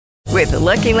With the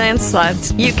Lucky Land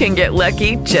Slots, you can get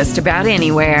lucky just about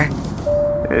anywhere.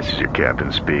 This is your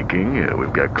captain speaking.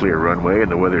 We've got clear runway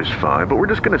and the weather's fine, but we're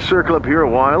just going to circle up here a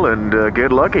while and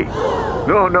get lucky.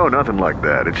 No, nothing like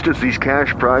that. It's just these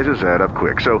cash prizes add up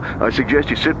quick. So I suggest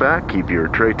you sit back, keep your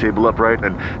tray table upright,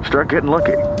 and start getting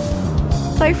lucky.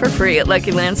 Play for free at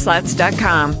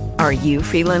LuckyLandSlots.com. Are you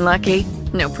feeling lucky?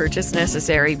 No purchase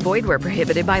necessary. Void where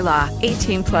prohibited by law.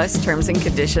 18 plus terms and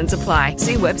conditions apply.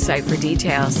 See website for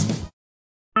details.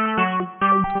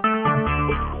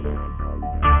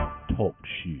 Talk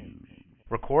shoes.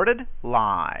 Recorded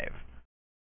live.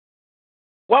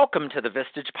 Welcome to the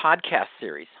Vistage podcast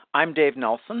series. I'm Dave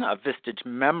Nelson, a Vistage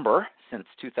member since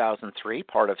 2003,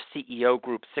 part of CEO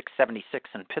Group 676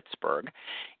 in Pittsburgh,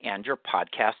 and your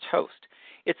podcast host.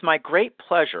 It's my great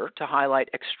pleasure to highlight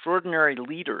extraordinary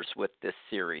leaders with this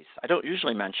series. I don't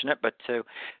usually mention it, but to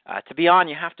be on,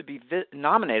 you have to be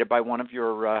nominated by one of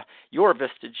your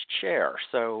Vistage chair.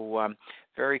 So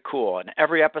very cool. In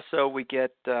every episode, we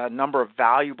get a number of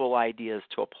valuable ideas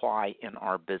to apply in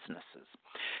our businesses.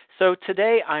 So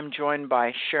today, I'm joined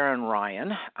by Sharon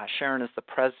Ryan. Sharon is the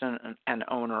president and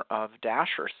owner of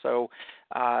Dasher. So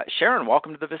Sharon,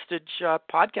 welcome to the Vistage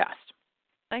podcast.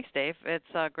 Thanks, Dave.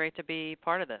 It's great to be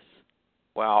part of this.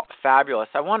 Well, fabulous.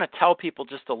 I want to tell people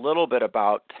just a little bit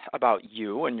about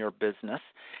you and your business,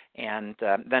 and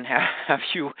then have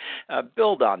you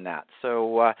build on that.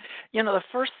 So, the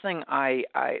first thing I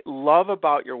love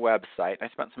about your website, I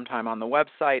spent some time on the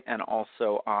website and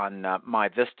also on my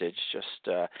Vistage, just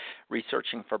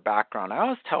researching for background. I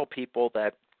always tell people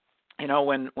that,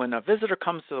 when a visitor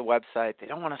comes to the website, they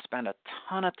don't want to spend a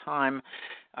ton of time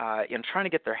in trying to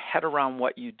get their head around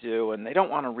what you do, and they don't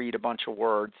want to read a bunch of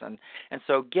words. And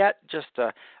so get just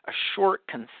a short,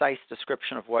 concise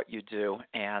description of what you do,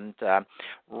 and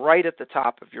right at the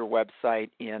top of your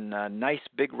website in a nice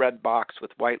big red box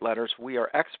with white letters, we are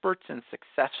experts in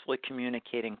successfully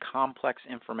communicating complex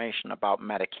information about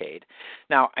Medicaid.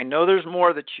 Now, I know there's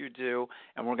more that you do,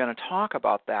 and we're going to talk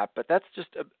about that, but that's just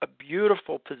a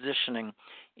beautiful positioning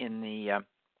in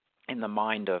the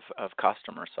mind of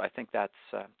customers. So I think that's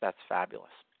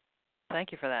fabulous.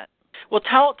 Thank you for that. Well,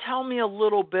 tell me a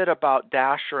little bit about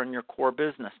Dasher and your core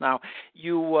business. Now,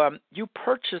 you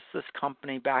purchased this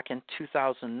company back in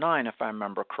 2009, if I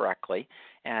remember correctly,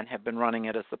 and have been running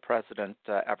it as the president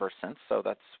ever since. So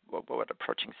that's what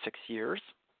approaching 6 years.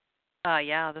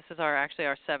 Yeah, this is our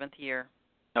 7th year.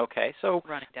 Okay, so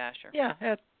running Dasher. Yeah,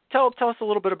 tell us a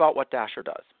little bit about what Dasher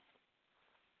does.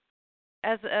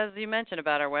 As you mentioned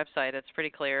about our website, it's pretty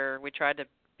clear. We tried to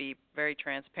be very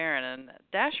transparent, and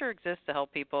Dasher exists to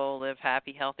help people live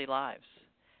happy, healthy lives.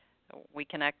 We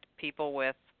connect people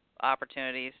with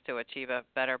opportunities to achieve a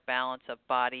better balance of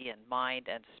body and mind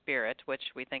and spirit, which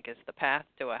we think is the path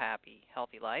to a happy,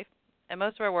 healthy life. And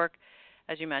most of our work,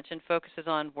 as you mentioned, focuses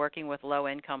on working with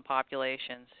low-income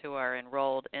populations who are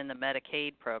enrolled in the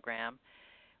Medicaid program.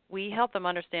 We help them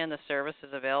understand the services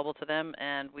available to them,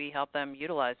 and we help them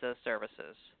utilize those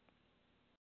services.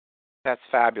 That's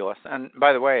fabulous. And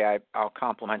by the way, I'll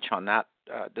compliment you on that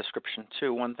description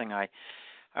too. One thing I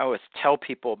always tell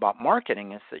people about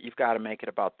marketing is that you've got to make it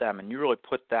about them, and you really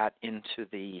put that into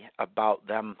the about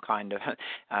them kind of.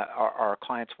 Our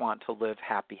clients want to live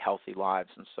happy, healthy lives,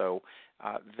 and so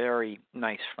very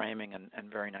nice framing and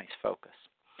very nice focus.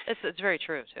 It's very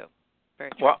true too. Very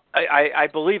true. Well, I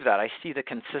believe that. I see the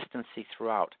consistency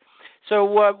throughout.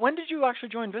 So when did you actually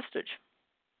join Vistage?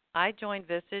 I joined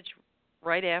Vistage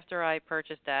right after I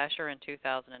purchased Dasher in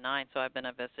 2009, so I've been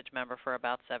a Vistage member for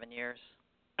about 7 years.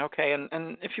 Okay,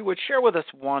 and if you would share with us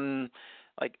one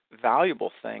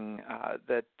valuable thing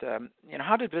that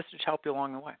how did Vistage help you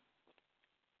along the way?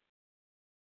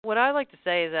 What I like to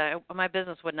say is that my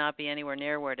business would not be anywhere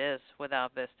near where it is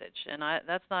without Vistage, and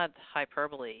that's not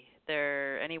hyperbole.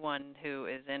 Anyone who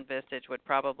is in Vistage would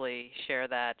probably share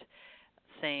that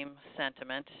same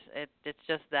sentiment. It's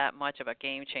just that much of a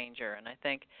game changer, and I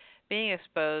think being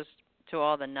exposed to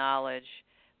all the knowledge,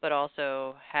 but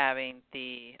also having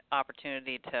the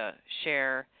opportunity to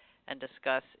share and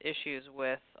discuss issues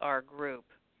with our group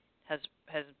has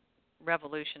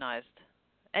revolutionized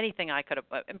anything I could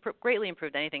have, greatly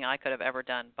improved anything I could have ever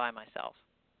done by myself,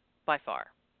 by far.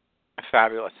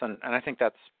 Fabulous, and I think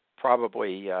that's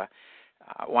probably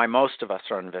why most of us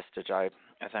are in Vistage.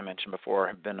 As I mentioned before,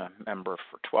 have been a member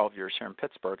for 12 years here in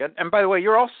Pittsburgh. And by the way,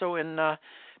 you're also in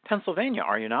Pennsylvania,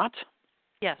 are you not?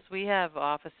 Yes, we have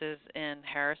offices in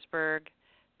Harrisburg,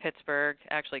 Pittsburgh,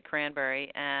 actually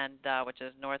Cranberry, and which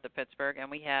is north of Pittsburgh,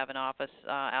 and we have an office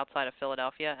outside of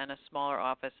Philadelphia and a smaller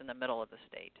office in the middle of the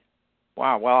state.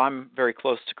 Wow. Well, I'm very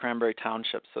close to Cranberry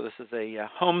Township, so this is a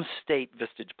home state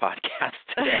Vistage podcast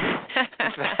today.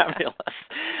 Fabulous.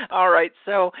 All right.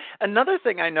 So another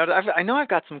thing I noticed, I know I've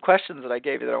got some questions that I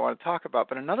gave you that I want to talk about,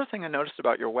 but another thing I noticed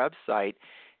about your website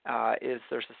is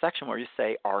there's a section where you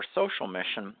say our social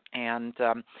mission. And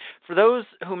for those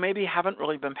who maybe haven't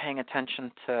really been paying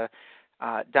attention to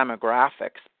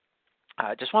demographics,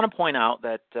 I just want to point out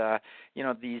that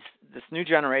this new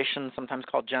generation, sometimes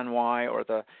called Gen Y, or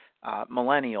the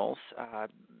millennials,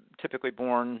 typically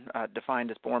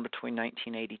defined as born between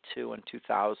 1982 and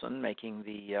 2000, making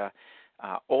the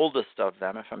oldest of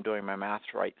them, if I'm doing my math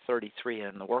right, 33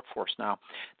 in the workforce now.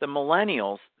 The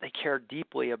millennials, they care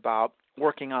deeply about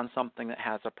working on something that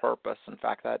has a purpose. In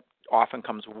fact, that often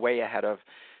comes way ahead of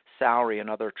salary and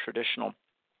other traditional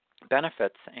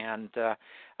benefits. And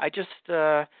I just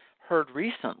heard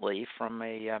recently from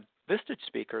a Vistage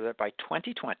speaker that by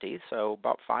 2020, so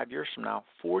about 5 years from now,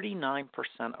 49%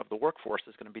 of the workforce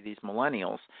is going to be these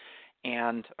millennials.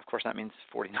 And, of course, that means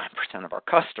 49% of our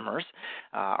customers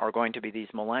are going to be these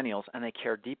millennials, and they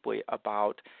care deeply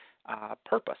about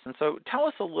purpose. And so tell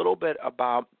us a little bit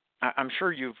about, I'm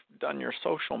sure you've done your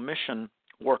social mission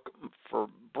work for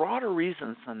broader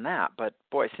reasons than that, but,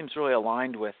 boy, it seems really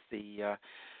aligned with the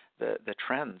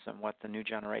trends and what the new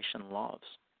generation loves.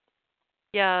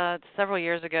 Yeah, several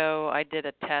years ago, I did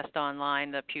a test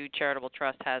online. The Pew Charitable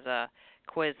Trust has a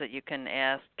quiz that you can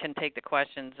take the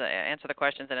questions, answer the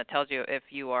questions, and it tells you if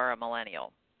you are a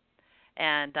millennial.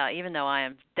 And even though I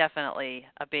am definitely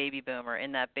a baby boomer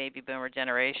in that baby boomer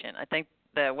generation, I think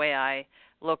the way I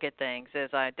look at things is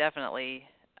I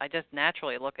just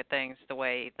naturally look at things the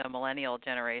way the millennial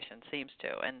generation seems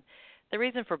to. And the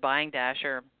reason for buying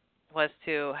Dasher was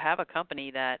to have a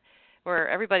company where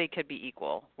everybody could be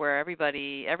equal, where every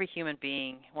human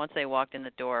being, once they walked in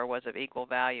the door, was of equal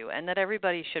value, and that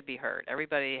everybody should be heard.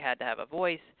 Everybody had to have a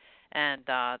voice, and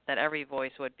that every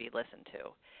voice would be listened to.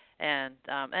 And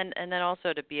then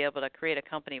also to be able to create a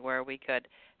company where we could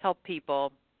help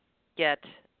people get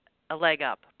a leg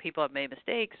up, people have made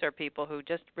mistakes, or people who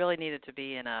just really needed to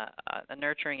be in a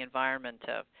nurturing environment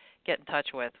to get in touch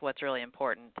with what's really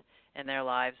important in their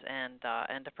lives and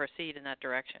to proceed in that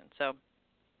direction. So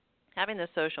having this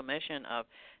social mission of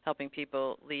helping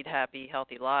people lead happy,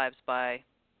 healthy lives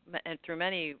through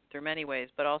many ways,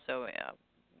 but also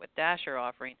with Dasher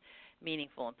offering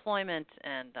meaningful employment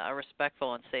and a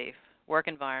respectful and safe work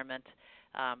environment.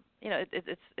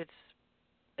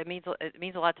 It means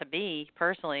a lot to me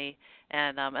personally,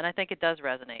 and I think it does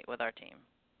resonate with our team.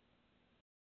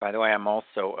 By the way, I'm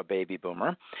also a baby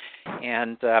boomer,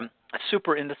 and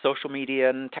super into social media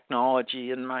and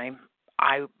technology and my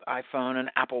iPhone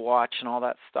and Apple Watch and all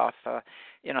that stuff. So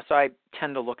I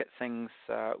tend to look at things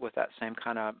with that same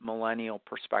kind of millennial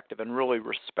perspective and really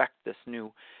respect this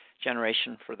new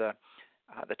generation for the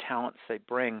talents they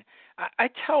bring. I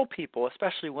tell people,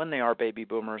 especially when they are baby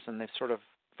boomers and they've sort of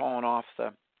fallen off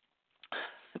the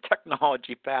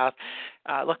technology path,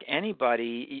 look,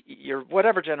 anybody,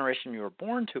 whatever generation you were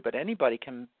born to, but anybody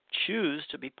can choose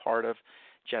to be part of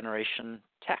Generation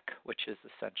Tech, which is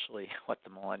essentially what the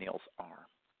millennials are.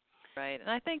 Right,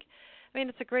 and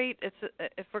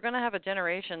if we're going to have a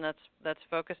generation that's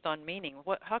focused on meaning,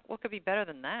 what could be better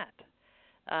than that?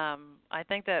 I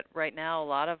think that right now a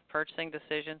lot of purchasing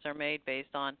decisions are made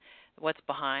based on what's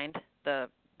behind the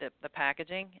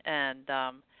packaging, and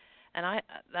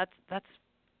that's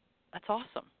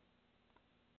awesome.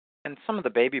 And some of the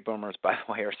baby boomers, by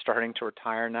the way, are starting to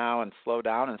retire now and slow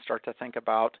down and start to think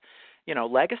about,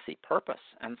 legacy, purpose.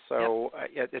 And so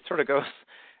it sort of goes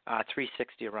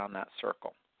 360 around that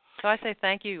circle. So I say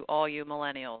thank you, all you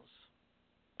millennials.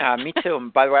 Me too.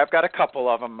 And by the way, I've got a couple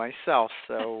of them myself.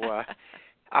 So,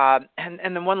 and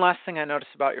then one last thing I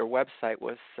noticed about your website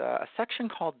was a section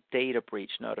called Data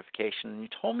Breach Notification. And you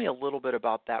told me a little bit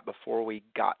about that before we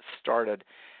got started.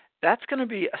 That's going to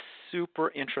be a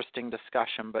super interesting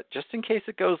discussion, but just in case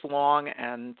it goes long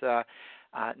and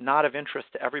not of interest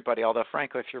to everybody, although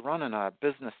frankly, if you're running a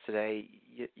business today,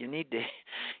 you need to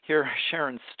hear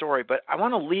Sharon's story. But I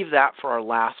want to leave that for our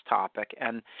last topic,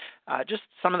 and just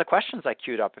some of the questions I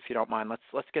queued up, if you don't mind,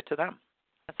 let's get to them.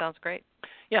 That sounds great.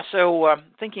 Yeah, so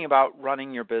thinking about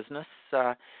running your business,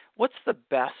 what's the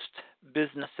best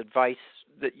business advice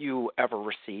that you ever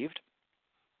received?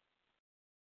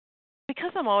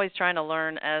 Because I'm always trying to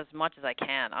learn as much as I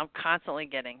can, I'm constantly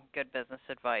getting good business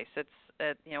advice.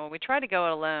 When we try to go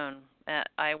it alone,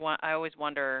 I always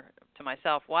wonder to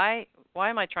myself, why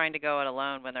am I trying to go it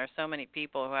alone when there are so many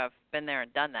people who have been there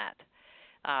and done that?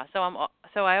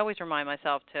 So I always remind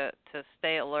myself to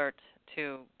stay alert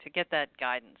to get that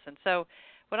guidance. And so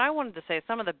what I wanted to say,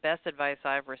 some of the best advice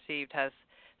I've received has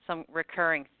some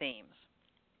recurring themes.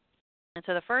 And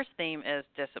so the first theme is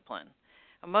discipline.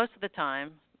 Most of the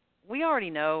time, we already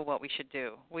know what we should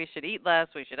do. We should eat less,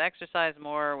 we should exercise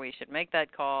more, we should make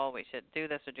that call, we should do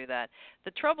this or do that.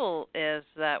 The trouble is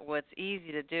that what's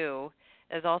easy to do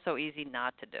is also easy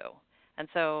not to do. And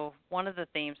so one of the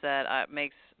themes that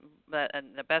makes that, and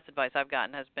the best advice I've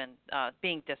gotten has been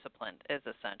being disciplined is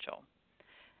essential.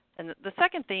 And the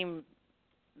second theme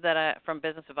from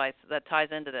business advice that ties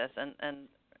into this, and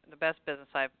the best business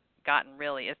I've gotten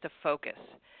really, is to focus.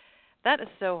 That is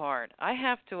so hard. I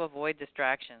have to avoid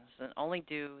distractions and only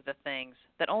do the things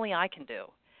that only I can do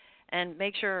and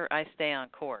make sure I stay on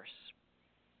course,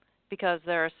 because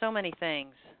there are so many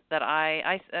things that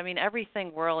I mean, everything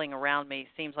whirling around me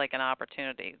seems like an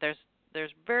opportunity.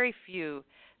 There's very few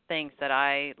things that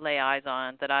I lay eyes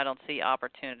on that I don't see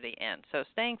opportunity in. So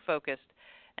staying focused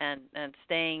and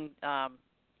staying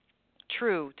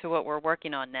true to what we're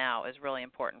working on now is really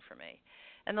important for me.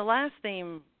 And the last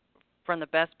theme from the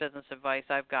best business advice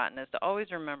I've gotten is to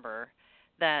always remember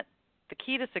that the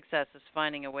key to success is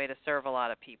finding a way to serve a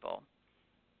lot of people.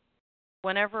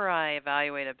 Whenever I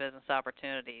evaluate a business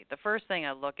opportunity, the first thing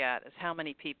I look at is how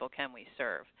many people can we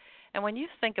serve. And when you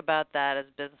think about that as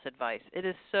business advice, it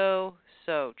is so,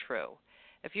 so true.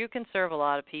 If you can serve a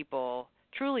lot of people,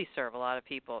 truly serve a lot of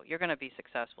people, you're going to be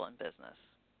successful in business.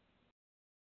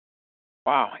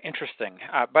 Wow, interesting.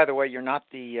 By the way, you're not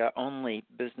the only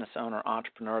business owner,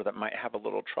 entrepreneur that might have a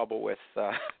little trouble with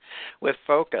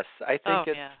focus. I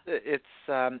think it's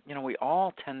we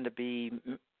all tend to be,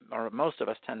 or most of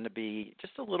us tend to be,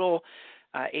 just a little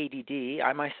ADD.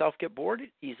 I myself get bored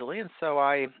easily, and so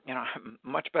I'm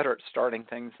much better at starting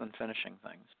things than finishing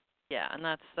things. Yeah, and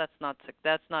that's not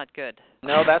good.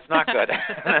 No, that's not good.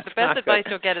 That's the best advice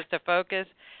you'll get is to focus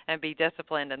and be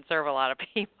disciplined and serve a lot of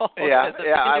people. Yeah, if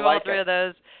you can do all three it. of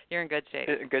those, you're in good shape.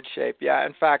 In good shape, yeah.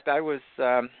 In fact, I was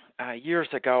years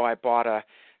ago. I bought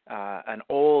an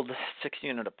old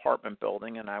 6-unit apartment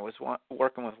building, and I was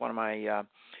working with one of my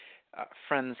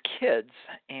friend's kids,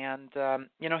 and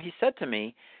he said to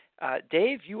me,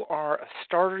 Dave, you are a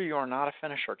starter, you are not a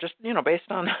finisher. Just based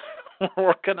on we're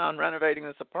working on renovating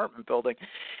this apartment building.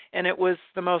 And it was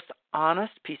the most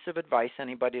honest piece of advice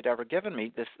anybody had ever given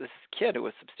me. This kid who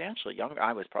was substantially younger,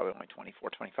 I was probably only 24,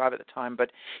 25 at the time,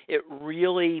 but it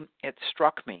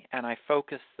struck me, and I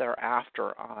focused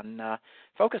thereafter on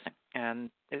focusing,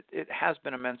 and it has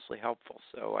been immensely helpful.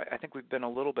 So I think we've been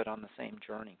a little bit on the same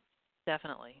journey.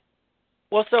 Definitely.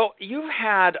 Well, so you've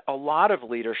had a lot of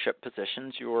leadership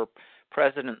positions. You were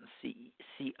president and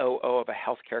COO of a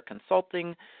healthcare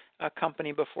consulting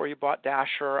company before you bought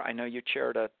Dasher. I know you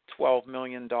chaired a $12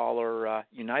 million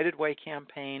United Way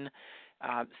campaign.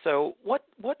 So what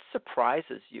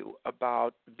surprises you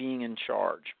about being in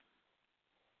charge?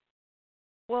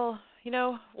 Well,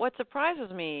 what surprises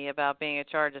me about being in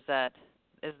charge is that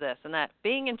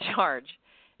being in charge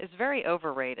is very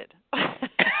overrated.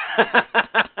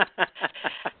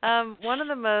 One of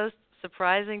the most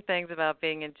surprising things about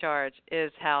being in charge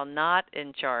is how not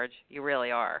in charge you really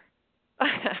are.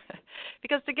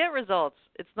 Because to get results,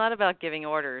 it's not about giving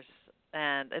orders,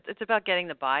 and it's about getting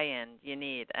the buy-in you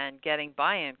need. And getting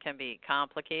buy-in can be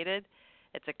complicated.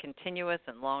 It's a continuous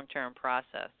and long-term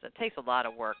process. It takes a lot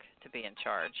of work to be in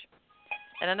charge.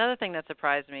 And another thing that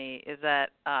surprised me is that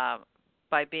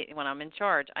when I'm in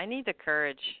charge, I need the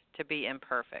courage to be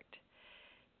imperfect.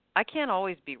 I can't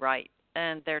always be right,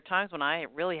 and there are times when I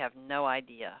really have no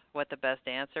idea what the best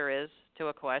answer is to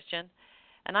a question,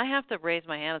 and I have to raise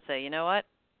my hand and say, you know what,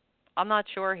 I'm not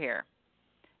sure here,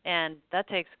 and that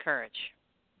takes courage.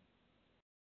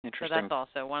 Interesting. So that's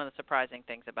also one of the surprising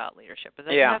things about leadership is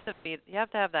that you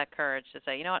have to have that courage to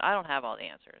say, you know what, I don't have all the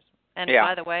answers. And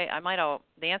by the way,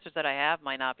 the answers that I have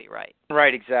might not be right.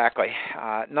 Right, exactly.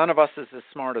 None of us is as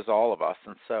smart as all of us,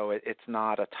 and so it's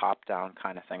not a top-down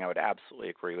kind of thing. I would absolutely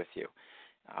agree with you.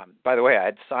 By the way, I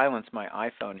had silenced my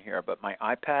iPhone here, but my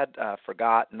iPad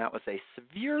forgot, and that was a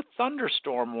severe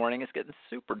thunderstorm warning. It's getting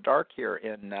super dark here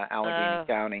in Allegheny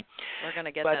County. We're going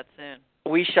to get that soon.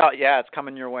 We shall, it's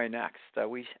coming your way next.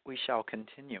 We shall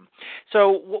continue. So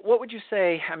what would you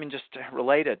say, just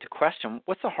related to question,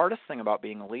 what's the hardest thing about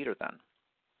being a leader then?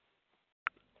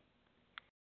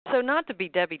 So not to be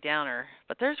Debbie Downer,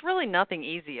 but there's really nothing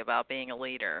easy about being a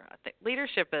leader. I think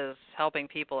leadership is helping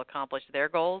people accomplish their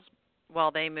goals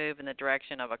while they move in the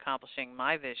direction of accomplishing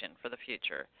my vision for the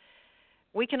future.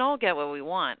 We can all get what we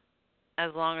want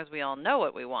as long as we all know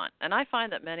what we want. And I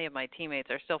find that many of my teammates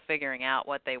are still figuring out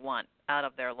what they want out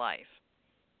of their life.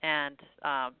 And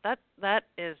that's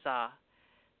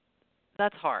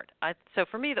hard. So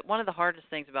for me, one of the hardest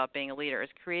things about being a leader is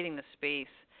creating the space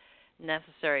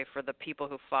necessary for the people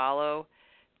who follow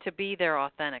to be their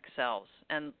authentic selves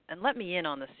and let me in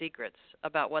on the secrets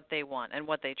about what they want and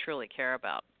what they truly care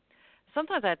about.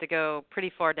 Sometimes I have to go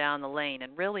pretty far down the lane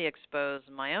and really expose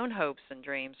my own hopes and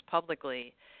dreams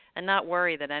publicly and not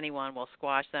worry that anyone will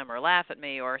squash them or laugh at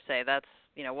me or say, that's,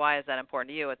 why is that important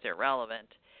to you? It's irrelevant.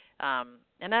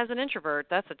 And as an introvert,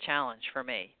 that's a challenge for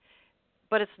me.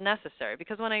 But it's necessary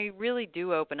because when I really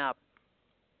do open up,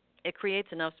 it creates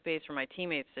enough space for my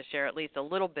teammates to share at least a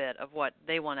little bit of what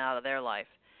they want out of their life,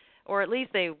 or at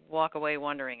least they walk away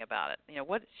wondering about it.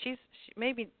 What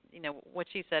maybe what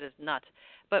she said is nuts,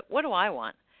 but what do I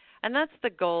want? And that's the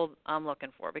goal I'm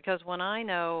looking for, because when I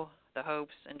know the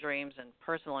hopes and dreams and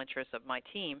personal interests of my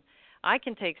team, I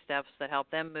can take steps that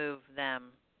help them move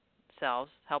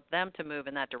themselves, help them to move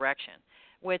in that direction,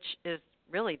 which is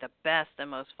really the best and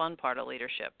most fun part of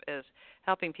leadership, is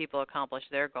helping people accomplish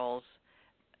their goals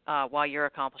while you're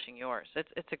accomplishing yours.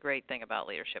 It's a great thing about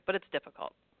leadership, but it's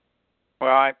difficult.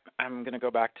 Well, I'm going to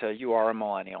go back to you are a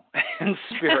millennial in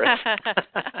spirit,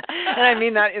 and I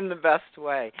mean that in the best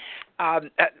way. A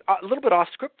little bit off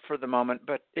script for the moment,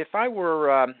 but if I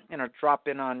were, drop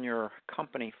in on your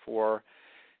company for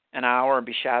an hour and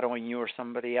be shadowing you or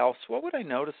somebody else, what would I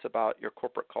notice about your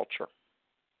corporate culture?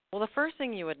 Well, the first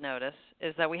thing you would notice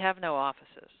is that we have no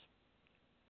offices.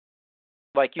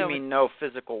 Like you mean no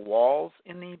physical walls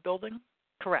in the building?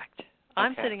 Correct. Okay.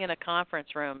 I'm sitting in a conference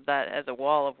room that has a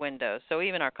wall of windows, so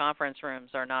even our conference rooms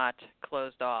are not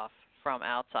closed off from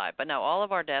outside. But no, all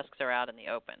of our desks are out in the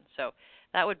open. So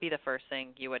that would be the first thing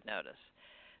you would notice.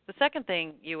 The second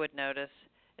thing you would notice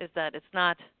is that it's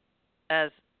not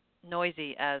as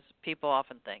noisy as people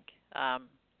often think.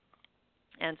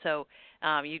 And so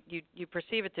you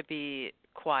perceive it to be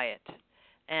quiet.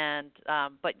 And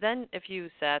but then if you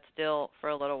sat still for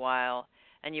a little while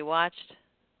and you watched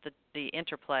the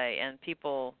interplay and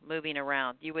people moving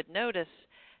around, you would notice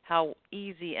how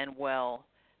easy and well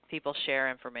people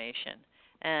share information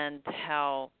and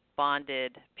how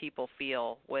bonded people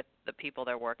feel with the people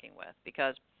they're working with.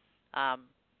 Because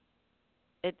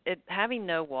having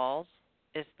no walls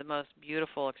is the most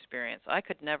beautiful experience. I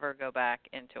could never go back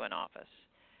into an office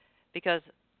because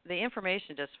the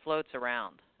information just floats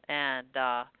around. And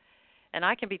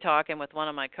I can be talking with one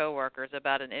of my coworkers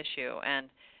about an issue, and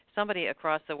somebody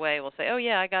across the way will say, "Oh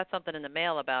yeah, I got something in the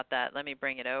mail about that. Let me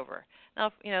bring it over."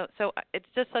 Now, so it's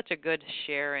just such a good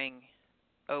sharing,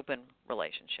 open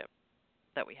relationship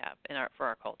that we have for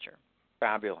our culture.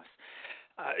 Fabulous.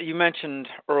 You mentioned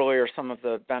earlier some of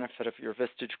the benefit of your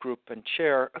Vistage group and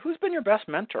chair. Who's been your best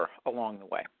mentor along the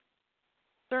way?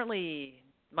 Certainly,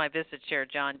 my Vistage chair,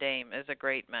 John Dame, is a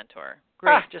great mentor.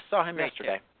 Just saw him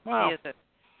yesterday. Chair. Wow. He is a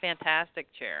fantastic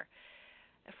chair.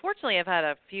 Fortunately, I've had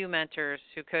a few mentors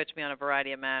who coach me on a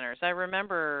variety of manners. I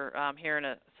remember hearing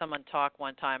someone talk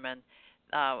one time, and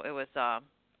it was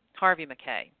Harvey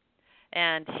McKay.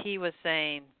 And he was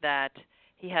saying that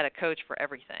he had a coach for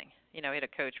everything. He had a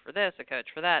coach for this, a coach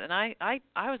for that. And I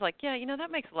was like, yeah,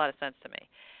 that makes a lot of sense to me.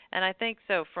 And I think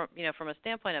so from a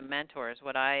standpoint of mentors,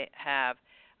 what I have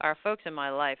are folks in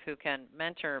my life who can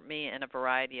mentor me in a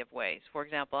variety of ways. For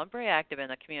example, I'm very active in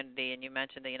the community, and you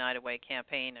mentioned the United Way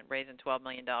campaign and raising $12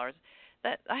 million.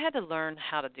 That I had to learn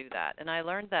how to do that, and I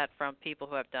learned that from people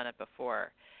who have done it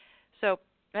before. So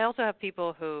I also have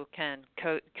people who can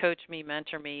coach me,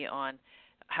 mentor me on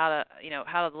how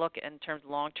to look in terms of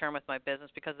long term with my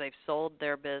business, because they've sold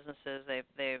their businesses,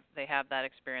 they have that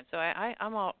experience. So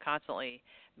I'm all constantly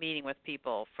meeting with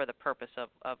people for the purpose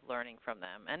of learning from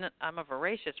them. And I'm a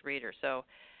voracious reader, so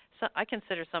I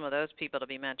consider some of those people to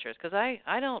be mentors, because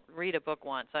I don't read a book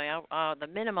once. The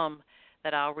minimum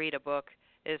that I'll read a book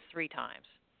is 3 times.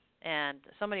 And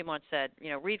somebody once said,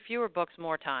 read fewer books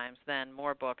more times than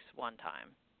more books one time.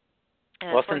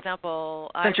 And well, for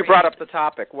example, since you brought up the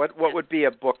topic, what would be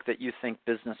a book that you think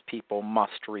business people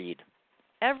must read?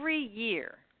 Every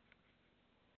year,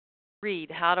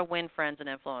 read How to Win Friends and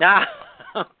Influence.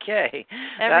 Okay.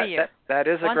 Every year. That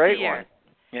is Once a great a year.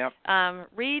 one. Yep.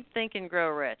 Read Think and Grow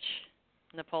Rich,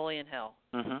 Napoleon Hill.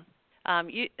 Mm-hmm.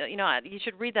 You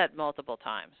should read that multiple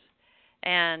times.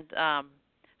 And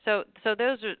so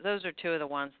those are 2 of the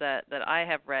ones that I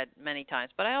have read many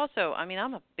times. But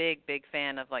I'm a big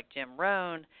fan of like Jim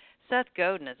Rohn. Seth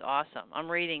Godin is awesome. I'm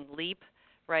reading Leap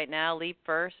right now, Leap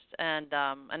First, and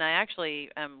I actually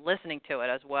am listening to it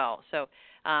as well. So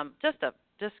just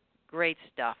great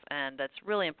stuff, and that's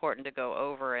really important to go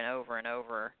over and over and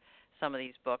over some of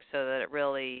these books, so that it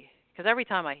really, because every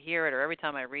time I hear it or every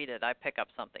time I read it, I pick up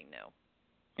something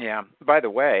new. Yeah. By the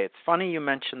way, it's funny you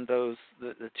mentioned the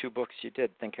 2 books you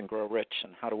did, Think and Grow Rich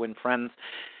and How to Win Friends.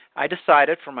 I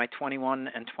decided for my 21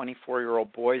 and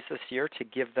 24-year-old boys this year to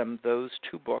give them those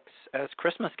 2 books as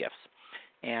Christmas gifts.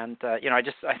 And I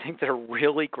think they're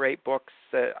really great books.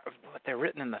 They're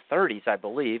written in the 30s, I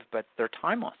believe, but they're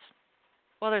timeless.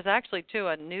 Well, there's actually too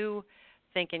a new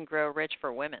Think and Grow Rich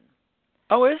for women.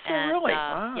 Oh, is there really?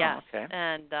 Wow. Yes. Okay.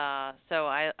 And so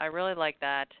I really like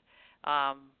that.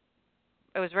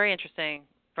 It was very interesting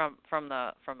from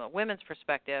the women's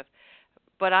perspective,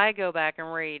 but I go back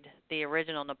and read the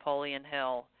original Napoleon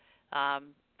Hill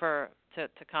to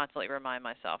constantly remind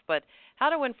myself. But How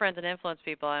to Win Friends and Influence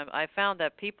People, I found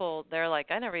that people, they're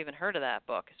like, I never even heard of that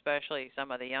book, especially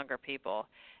some of the younger people.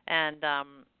 And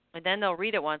then they'll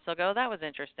read it once, they'll go, that was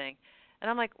interesting. And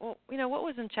I'm like, well, what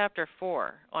was in chapter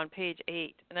 4 on page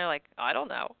 8? And they're like, I don't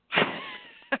know.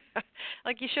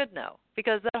 Like, you should know,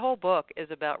 because that whole book is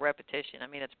about repetition. I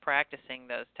mean, it's practicing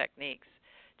those techniques.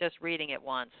 Just reading it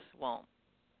once won't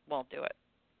do it.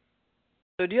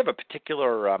 So do you have a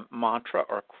particular mantra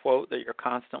or quote that you're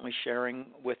constantly sharing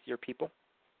with your people?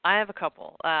 I have a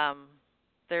couple.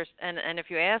 There's and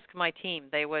if you ask my team,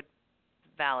 they would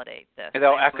validate this.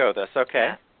 They'll echo this.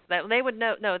 Okay. Yeah. They would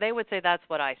know. No, they would say that's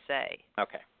what I say.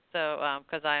 Okay. So,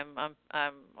 because I'm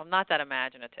not that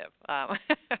imaginative.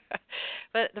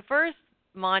 But the first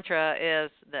mantra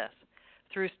is this: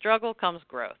 through struggle comes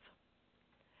growth.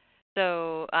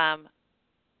 So,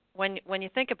 when you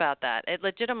think about that, it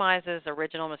legitimizes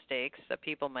original mistakes that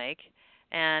people make,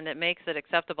 and it makes it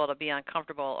acceptable to be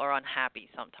uncomfortable or unhappy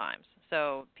sometimes.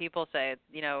 So people say,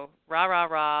 rah, rah,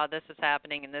 rah, this is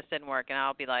happening and this didn't work, and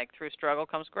I'll be like, through struggle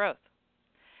comes growth.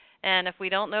 And if we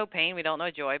don't know pain, we don't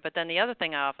know joy. But then the other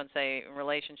thing I often say in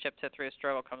relationship to through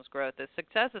struggle comes growth is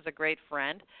success is a great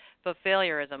friend, but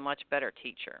failure is a much better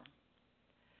teacher.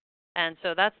 And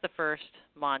so that's the first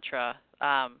mantra.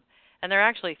 And there are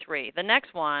actually 3. The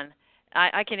next one,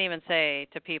 I can even say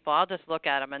to people, I'll just look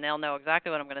at them and they'll know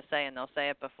exactly what I'm going to say, and they'll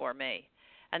say it before me.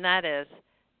 And that is,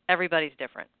 everybody's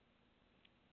different.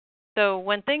 So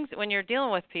when you're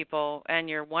dealing with people and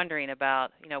you're wondering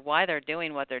about, why they're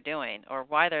doing what they're doing, or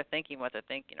why they're thinking what they're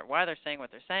thinking, or why they're saying what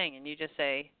they're saying, and you just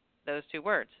say those 2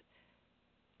 words,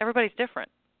 everybody's different.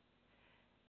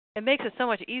 It makes it so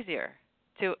much easier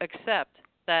to accept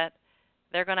that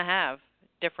they're going to have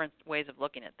different ways of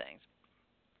looking at things.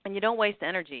 And you don't waste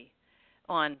energy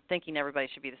on thinking everybody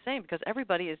should be the same, because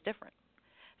everybody is different.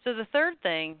 So the third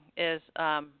thing is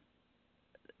that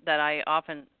I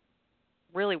often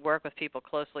really work with people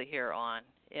closely here on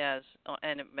is,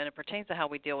 and it pertains to how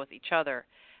we deal with each other,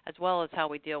 as well as how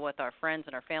we deal with our friends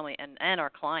and our family and our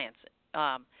clients.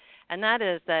 And that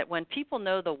is that when people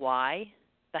know the why,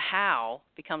 the how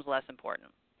becomes less important.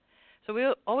 So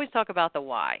we always talk about the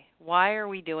why. Why are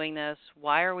we doing this?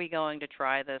 Why are we going to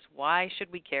try this? Why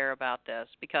should we care about this?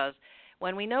 Because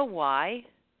when we know why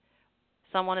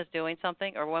someone is doing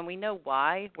something, or when we know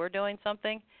why we're doing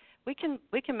something, we can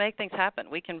make things happen.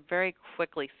 We can very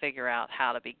quickly figure out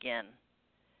how to begin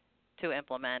to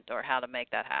implement or how to make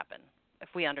that happen if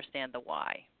we understand the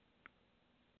why.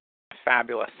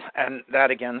 Fabulous. And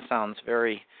that, again, sounds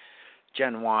very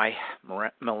Gen Y,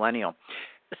 millennial.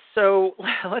 So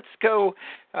let's go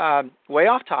way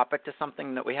off topic to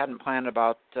something that we hadn't planned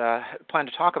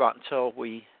to talk about until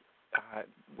we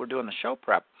were doing the show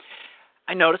prep.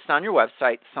 I noticed on your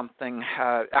website something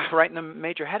right in the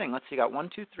major heading. Let's see, you got 1,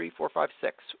 2, 3, 4, 5,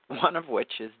 6. One of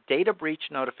which is data breach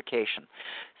notification.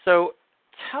 So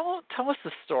tell us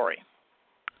the story.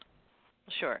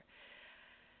 Sure.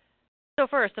 So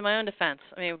first, in my own defense,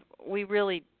 we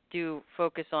really do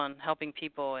focus on helping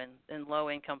people in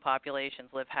low-income populations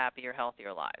live happier,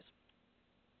 healthier lives.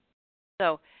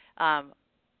 So I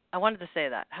wanted to say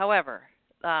that. However,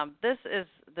 this is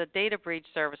the data breach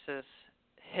services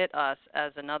hit us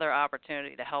as another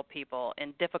opportunity to help people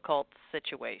in difficult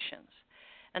situations.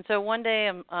 And so one day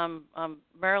I'm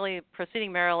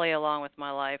proceeding merrily along with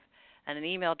my life, and an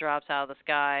email drops out of the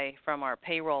sky from our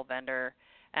payroll vendor,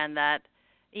 and that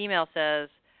email says,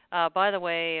 by the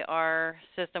way, our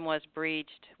system was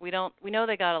breached. We know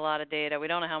they got a lot of data. We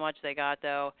don't know how much they got,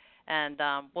 though, and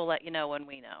we'll let you know when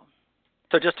we know.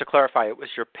 So just to clarify, it was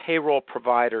your payroll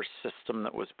provider system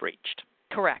that was breached.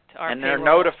 Correct. And they're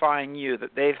notifying you that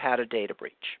they've had a data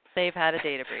breach. They've had a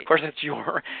data breach. Of course, it's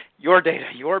your data,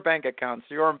 your bank accounts,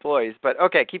 your employees. But,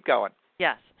 okay, keep going.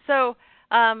 Yes. So,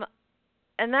 and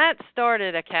that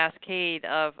started a cascade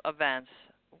of events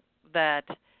that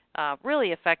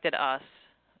really affected us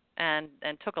and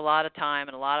took a lot of time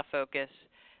and a lot of focus,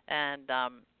 and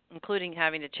including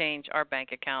having to change our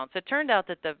bank accounts. It turned out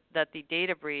that the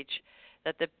data breach,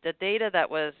 that the data that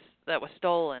was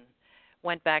stolen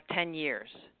went back 10 years.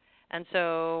 And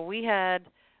so we had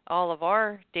all of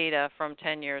our data from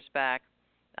 10 years back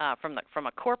from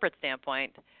a corporate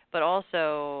standpoint, but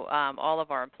also all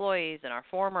of our employees and our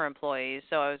former employees.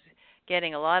 So I was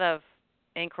getting a lot of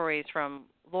inquiries from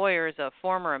lawyers of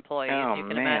former employees. Oh, you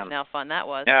can man. imagine how fun that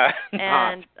was.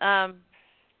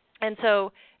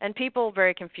 And people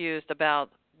very confused about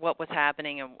what was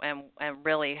happening and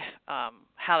really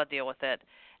how to deal with it.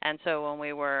 And so when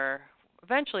we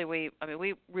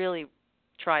really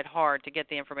tried hard to get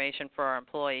the information for our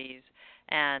employees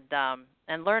and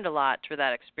learned a lot through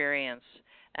that experience.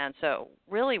 And so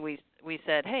really we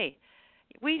said, hey,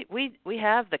 we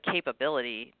have the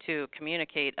capability to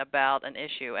communicate about an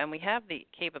issue, and we have the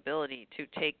capability to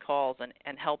take calls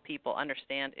and help people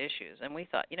understand issues. And we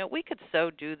thought, we could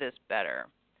so do this better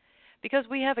because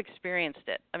we have experienced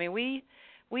it. I mean, we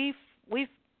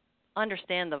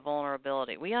understand the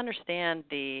vulnerability. We understand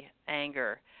the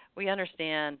anger. We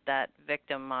understand that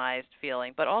victimized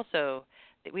feeling, but also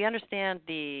we understand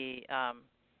the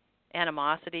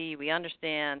animosity. We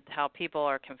understand how people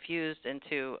are confused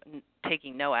into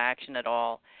taking no action at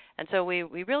all. And so we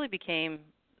really became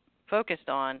focused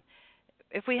on,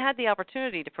 if we had the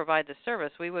opportunity to provide this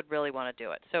service, we would really want to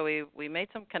do it. So we made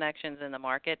some connections in the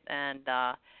market, and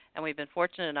we've been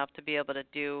fortunate enough to be able to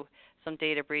do some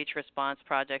data breach response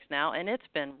projects now, and it's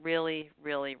been really,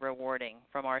 really rewarding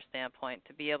from our standpoint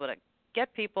to be able to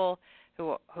get people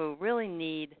who really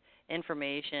need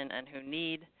information and who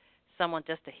need someone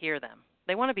just to hear them.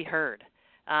 They want to be heard,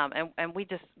 and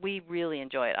we really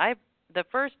enjoy it. The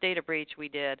first data breach we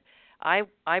did, I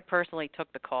personally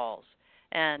took the calls,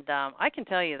 and I can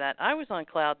tell you that I was on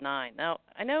cloud 9. Now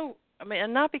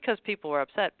and not because people were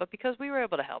upset, but because we were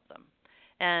able to help them,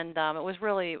 and it was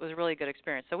a really good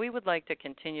experience. So we would like to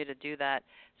continue to do that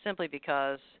simply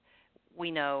because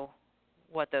we know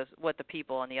what the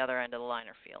people on the other end of the line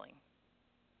are feeling.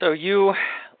 So you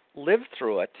lived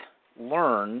through it,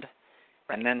 learned,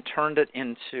 and then turned it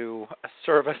into a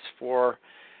service for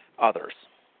others.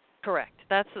 Correct.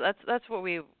 That's what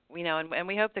we know, and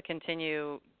we hope to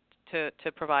continue to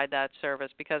provide that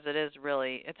service because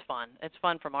it's fun. It's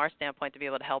fun from our standpoint to be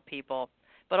able to help people,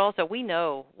 but also we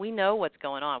know what's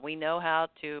going on. We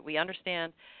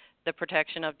understand the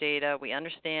protection of data. We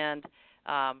understand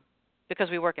because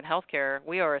we work in healthcare,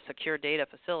 we are a secure data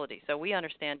facility, so we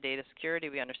understand data security.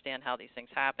 We understand how these things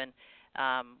happen.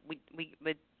 I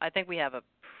think we have a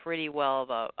pretty well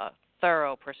of a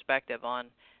thorough perspective on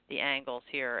the angles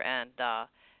here, and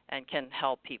can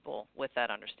help people with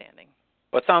that understanding.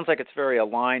 Well, it sounds like it's very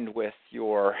aligned with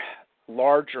your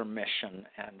larger mission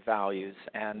and values.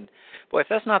 And boy, if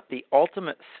that's not the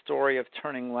ultimate story of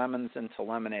turning lemons into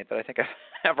lemonade that I think I've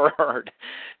ever heard,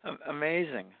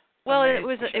 amazing. Well,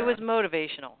 amazing, it was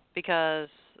motivational because,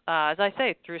 as I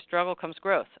say, through struggle comes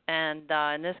growth, and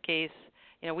in this case,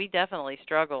 we definitely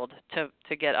struggled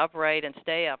to get upright and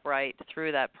stay upright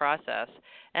through that process.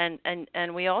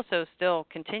 And we also still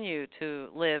continue to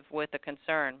live with the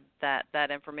concern that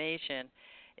that information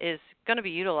is going to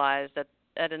be utilized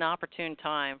at an opportune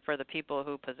time for the people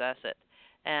who possess it.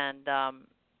 And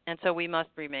so we must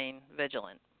remain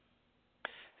vigilant.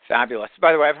 Fabulous.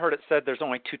 By the way, I've heard it said there's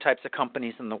only two types of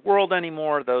companies in the world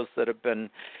anymore, those that have been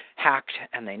hacked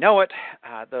and they know it,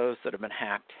 those that have been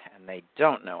hacked and they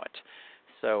don't know it.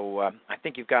 So I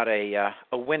think you've got a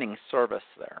winning service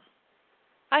there.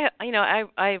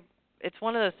 It's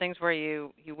one of those things where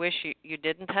you wish you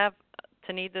didn't have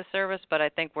to need this service, but I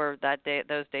think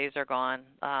those days are gone.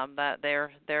 That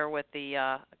they're with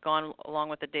the gone along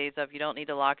with the days of you don't need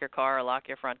to lock your car or lock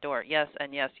your front door. Yes,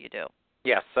 and yes, you do.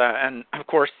 Yes, and of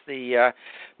course the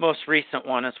most recent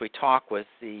one as we talk was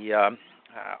the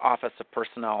Office of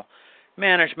Personnel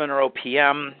Management, or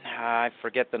OPM. I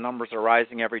forget, the numbers are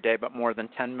rising every day, but more than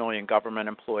 10 million government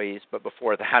employees. But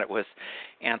before that, it was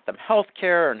Anthem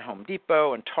Healthcare and Home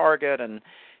Depot and Target. And,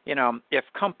 if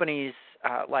companies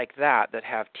like that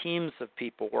have teams of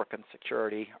people working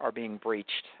security are being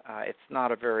breached, it's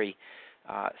not a very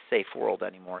safe world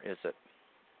anymore, is it?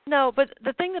 No, but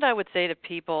the thing that I would say to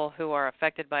people who are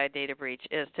affected by a data breach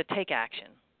is to take action,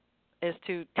 is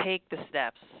to take the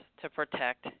steps to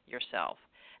protect yourself.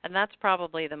 And that's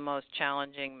probably the most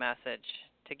challenging message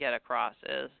to get across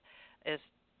is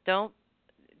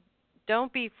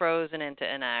don't be frozen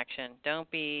into inaction. Don't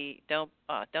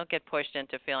get pushed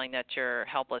into feeling that you're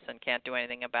helpless and can't do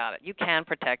anything about it. You can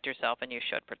protect yourself, and you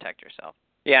should protect yourself.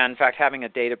 Yeah, in fact, having a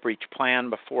data breach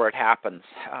plan before it happens,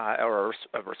 or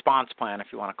a response plan, if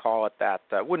you want to call it that,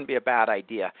 wouldn't be a bad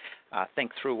idea.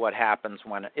 Think through what happens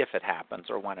if it happens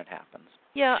or when it happens.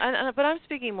 Yeah, but I'm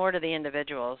speaking more to the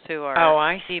individuals who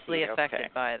are deeply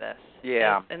affected by this.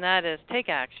 Yeah. And that is, take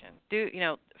action.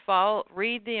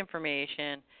 read the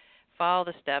information, follow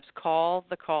the steps, call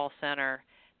the call center,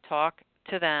 talk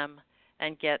to them,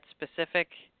 and get specific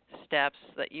steps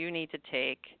that you need to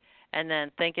take, and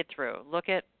then think it through. Look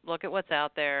at what's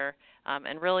out there,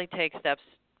 and really take steps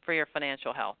for your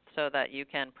financial health so that you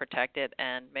can protect it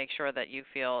and make sure that you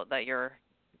feel that you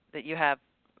have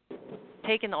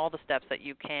taken all the steps that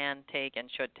you can take and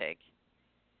should take.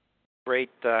 Great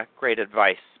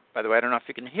advice. By the way, I don't know if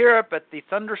you can hear it, but the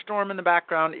thunderstorm in the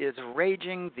background is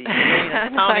raging. The rain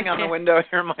is pounding on the window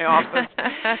here in my office.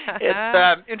 It's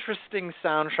an interesting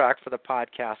soundtrack for the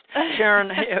podcast. Sharon,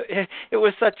 it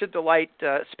was such a delight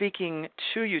speaking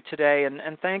to you today,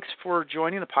 and thanks for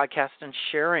joining the podcast and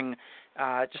sharing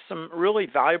just some really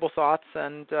valuable thoughts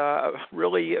and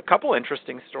really a couple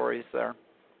interesting stories there.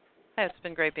 It's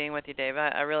been great being with you, Dave.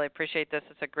 I really appreciate this.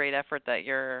 It's a great effort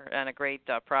and a great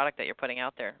product that you're putting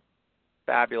out there.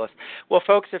 Fabulous. Well,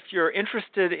 folks, if you're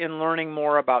interested in learning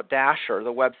more about Dasher,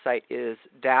 the website is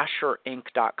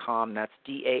dasherinc.com. That's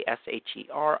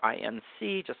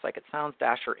DASHERINC, just like it sounds,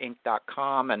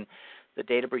 dasherinc.com. And the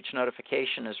data breach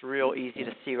notification is real easy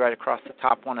to see right across the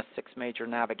top, one of 6 major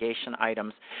navigation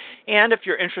items. And if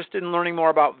you're interested in learning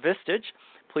more about Vistage,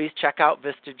 please check out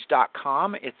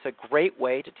Vistage.com. It's a great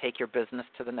way to take your business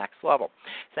to the next level.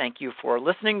 Thank you for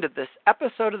listening to this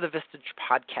episode of the Vistage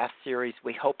podcast series.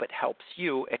 We hope it helps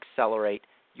you accelerate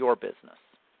your business.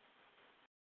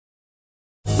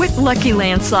 With Lucky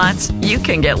Land Slots, you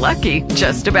can get lucky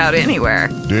just about anywhere.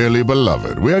 Dearly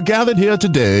beloved, we are gathered here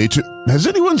today to... Has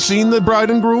anyone seen the bride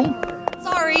and groom?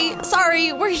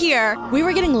 Sorry, we're here. We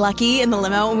were getting lucky in the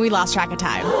limo and we lost track of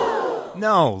time.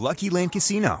 No, Lucky Land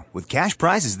Casino, with cash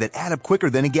prizes that add up quicker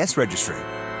than a guest registry.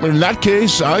 In that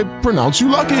case, I pronounce you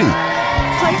lucky.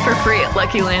 Play for free at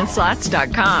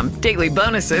LuckyLandSlots.com. Daily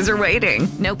bonuses are waiting.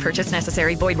 No purchase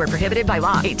necessary. Void where prohibited by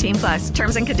law. 18+.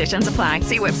 Terms and conditions apply.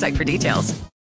 See website for details.